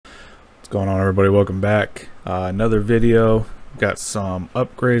Going on, everybody? Welcome back. Another video. Got some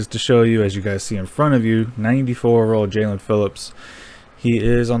upgrades to show you. As you guys see in front of you, 94 overall Jalen Phillips. He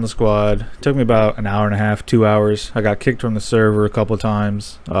is on the squad. Took me about an hour and a half, 2 hours. I got kicked from the server a couple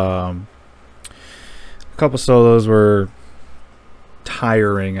times. A couple solos were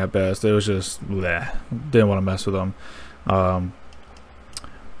tiring at best. It was just bleh. Didn't want to mess with them.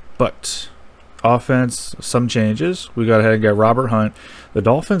 But offense, some changes. We got ahead and got Robert Hunt. The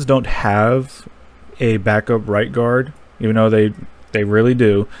Dolphins don't have a backup right guard, even though they really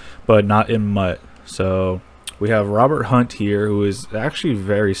do, but not in Mutt. So we have Robert Hunt here, who is actually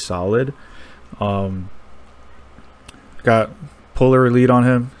very solid. Got puller lead on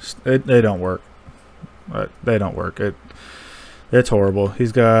him. They don't work. They don't work. It's horrible.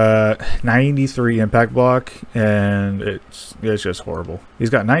 He's got 93 impact block, and it's just horrible. He's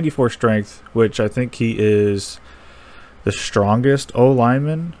got 94 strength, which I think he is the strongest O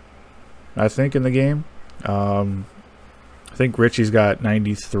lineman, I think, in the game. I think Richie's got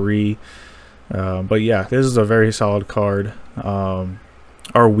 93. But yeah, this is a very solid card.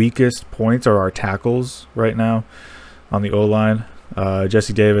 Our weakest points are our tackles right now on the O line.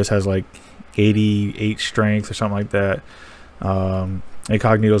 Jesse Davis has like 88 strength or something like that.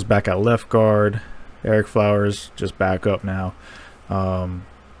 Incognito's back at left guard. Eric Flowers just back up now,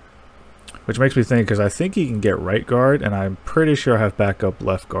 which makes me think, because I think he can get right guard, and I'm pretty sure I have backup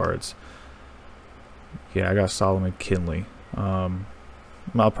left guards. Yeah, I got Solomon Kinley. I'll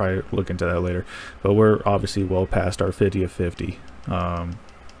probably look into that later, but we're obviously well past our 50 of 50. Yeah,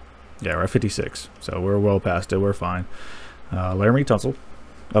 we're at 56, so we're well past it. We're fine. Laramie Tunsil,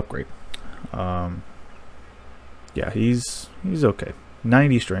 upgrade. Yeah, he's okay.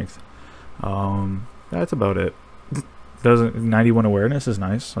 90 strength. That's about it. 91 awareness is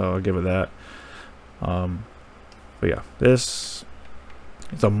nice, so I'll give it that. But yeah, this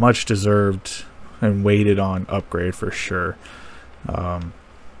is a much deserved and waited on upgrade for sure. Not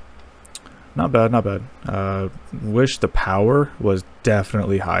bad, not bad. Wish the power was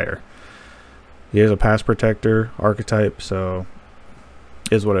definitely higher. He is a pass protector archetype, so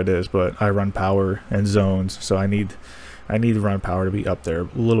is what it is, but I run power and zones, so I need to run power to be up there a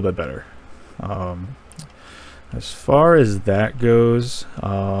little bit better. As far as that goes,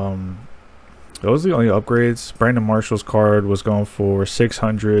 those are the only upgrades. Brandon Marshall's card was going for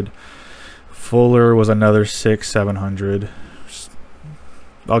 600. Fuller was another 700.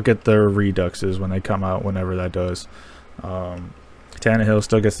 I'll get the reduxes when they come out, whenever that does. Tannehill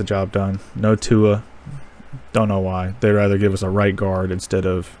still gets the job done. No Tua. Don't know why. They'd rather give us a right guard instead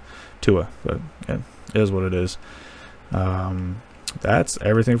of Tua, but yeah, it is what it is. That's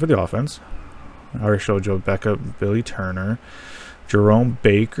everything for the offense. I already showed Joe Becca, Billy Turner, Jerome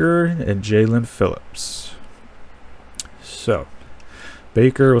Baker, and Jalen Phillips. So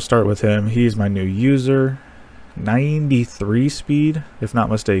Baker, we'll start with him. He's my new user. 93 speed, if not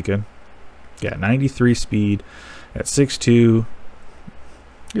mistaken. Yeah, 93 speed at 6'2".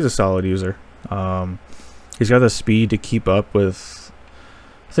 He's a solid user. He's got the speed to keep up with,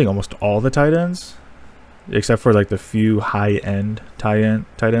 I think, almost all the tight ends, except for like the few high-end tight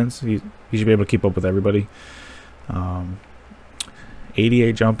ends. He should be able to keep up with everybody.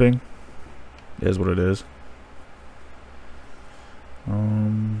 88 jumping is what it is.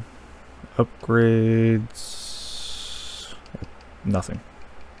 Upgrades, nothing.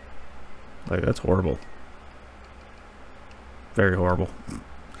 Like, that's horrible. Very horrible.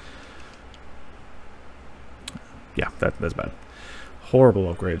 Yeah, that's bad.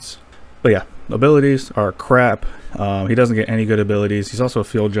 Horrible upgrades. But yeah, abilities are crap. He doesn't get any good abilities. He's also a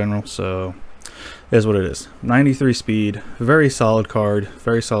field general, so it is what it is. 93 speed, very solid card,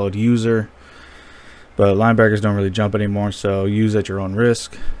 very solid user. But linebackers don't really jump anymore, so use at your own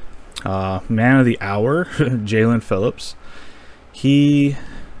risk. Man of the hour, Jalen Phillips. He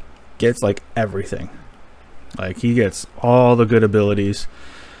gets like everything. Like, he gets all the good abilities.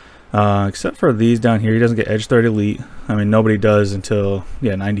 Except for these down here. He doesn't get edge threat elite. I mean, nobody does until,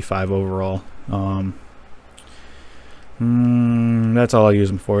 yeah, 95 overall. That's all I use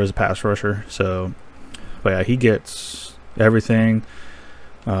him for, as a pass rusher. So, but yeah, he gets everything.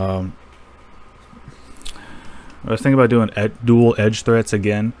 I was thinking about doing dual edge threats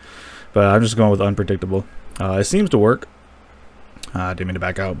again, but I'm just going with unpredictable. It seems to work. I didn't mean to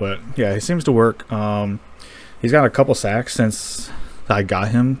back out, but yeah, it seems to work. He's got a couple sacks since I got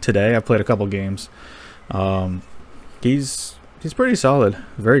him today. I played a couple games. He's pretty solid,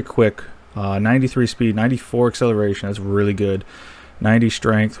 very quick. 93 speed, 94 acceleration. That's really good. 90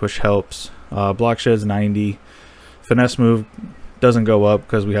 strength, which helps. Block shed's 90. Finesse move doesn't go up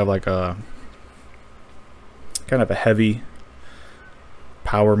because we have like a kind of a heavy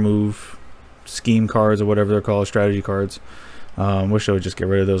power move scheme cards or whatever they're called, strategy cards. Wish I would just get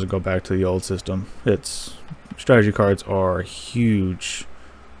rid of those and go back to the old system. Strategy cards are a huge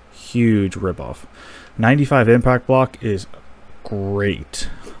ripoff. 95 impact block is great.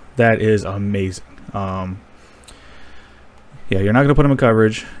 That is amazing. Yeah, you're not gonna put him in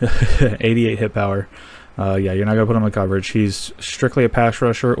coverage. 88 hit power. Yeah, you're not gonna put him in coverage. He's strictly a pass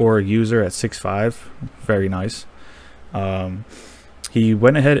rusher or a user at 6'5". Very nice. He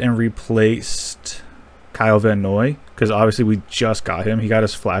went ahead and replaced Kyle Van Noy because obviously we just got him. He got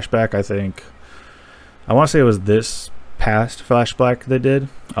his flashback. I want to say it was this past flashback they did,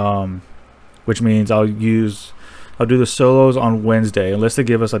 which means I'll do the solos on Wednesday unless they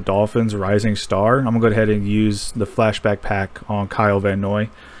give us a Dolphins Rising Star. I'm gonna go ahead and use the flashback pack on Kyle Van Noy.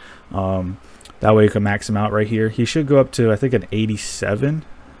 That way you can max him out right here. He should go up to, I think, an 87.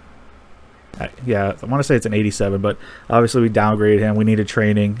 Yeah, I want to say it's an 87, but obviously we downgraded him. We needed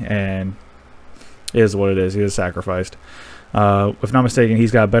training, and it is what it is. He was sacrificed. If not mistaken,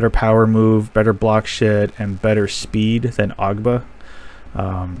 he's got better power move, better block shed, and better speed than Ogba.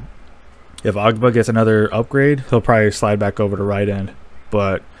 If Ogba gets another upgrade, he'll probably slide back over to right end.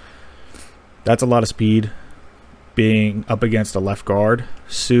 But that's a lot of speed being up against a left guard.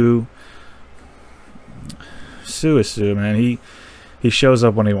 Sue is Sue, man. He shows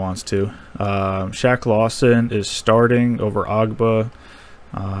up when he wants to. Shaq Lawson is starting over Ogba.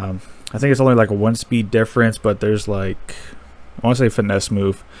 I think it's only like a 1 speed difference, but there's like, I want to say finesse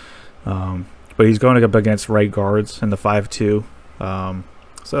move. But he's going up against right guards in the 5'2".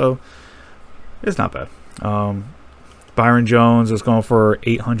 So it's not bad. Byron Jones is going for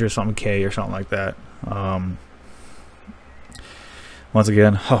 800 something K or something like that. Once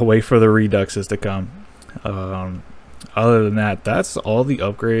again, I'll wait for the reduxes to come. Other than that, that's all the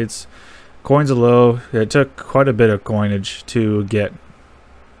upgrades. Coins are low. It took quite a bit of coinage to get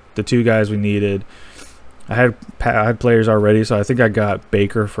the 2 guys we needed. I had players already, so I think I got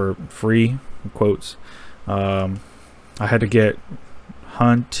Baker for free, quotes. I had to get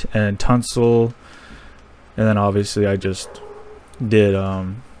Hunt and Tunsil, and then obviously I just did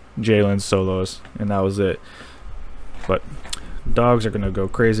Jalen's solos, and that was it. But dogs are gonna go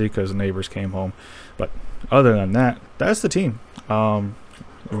crazy because the neighbors came home. But other than that, that's the team.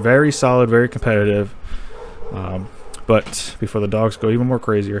 Very solid, very competitive. But before the dogs go even more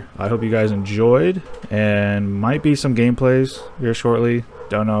crazier, I hope you guys enjoyed, and might be some gameplays here shortly.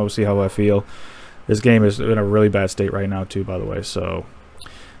 Don't know, see how I feel. This game is in a really bad state right now too, by the way, so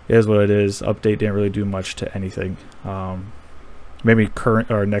it is what it is. Update didn't really do much to anything. Maybe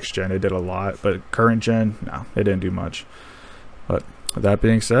current or next gen it did a lot, but current gen, no, it didn't do much. But with that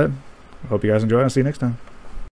being said, I hope you guys enjoy, and I'll see you next time.